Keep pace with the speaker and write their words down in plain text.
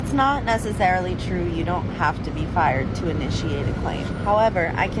It's not necessarily true you don't have to be fired to initiate a claim.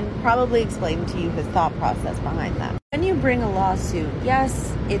 However, I can probably explain to you his thought process behind that. When you bring a lawsuit,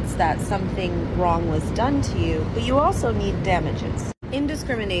 yes, it's that something wrong was done to you, but you also need damages. In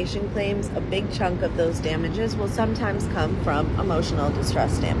discrimination claims, a big chunk of those damages will sometimes come from emotional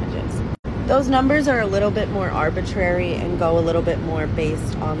distress damages. Those numbers are a little bit more arbitrary and go a little bit more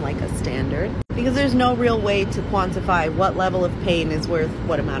based on like a standard, because there's no real way to quantify what level of pain is worth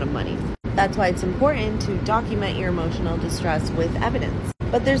what amount of money. That's why it's important to document your emotional distress with evidence.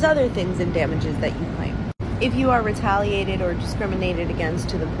 But there's other things in damages that you claim. If you are retaliated or discriminated against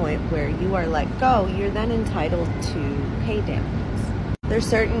to the point where you are let go, you're then entitled to pay damages. There's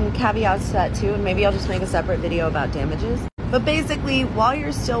certain caveats to that too, and maybe I'll just make a separate video about damages. But basically, while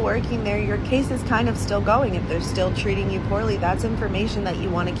you're still working there, your case is kind of still going. If they're still treating you poorly, that's information that you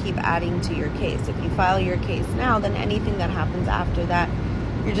want to keep adding to your case. If you file your case now, then anything that happens after that,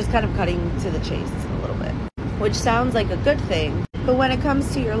 you're just kind of cutting to the chase a little bit, which sounds like a good thing. But when it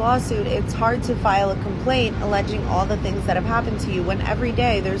comes to your lawsuit, it's hard to file a complaint alleging all the things that have happened to you when every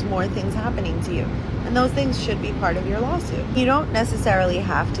day there's more things happening to you. And those things should be part of your lawsuit. You don't necessarily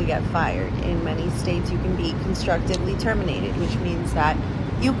have to get fired. In many states, you can be constructively terminated, which means that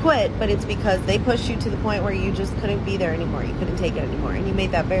you quit, but it's because they pushed you to the point where you just couldn't be there anymore. You couldn't take it anymore. And you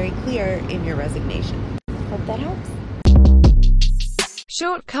made that very clear in your resignation. Hope that helps.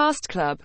 Short Cast Club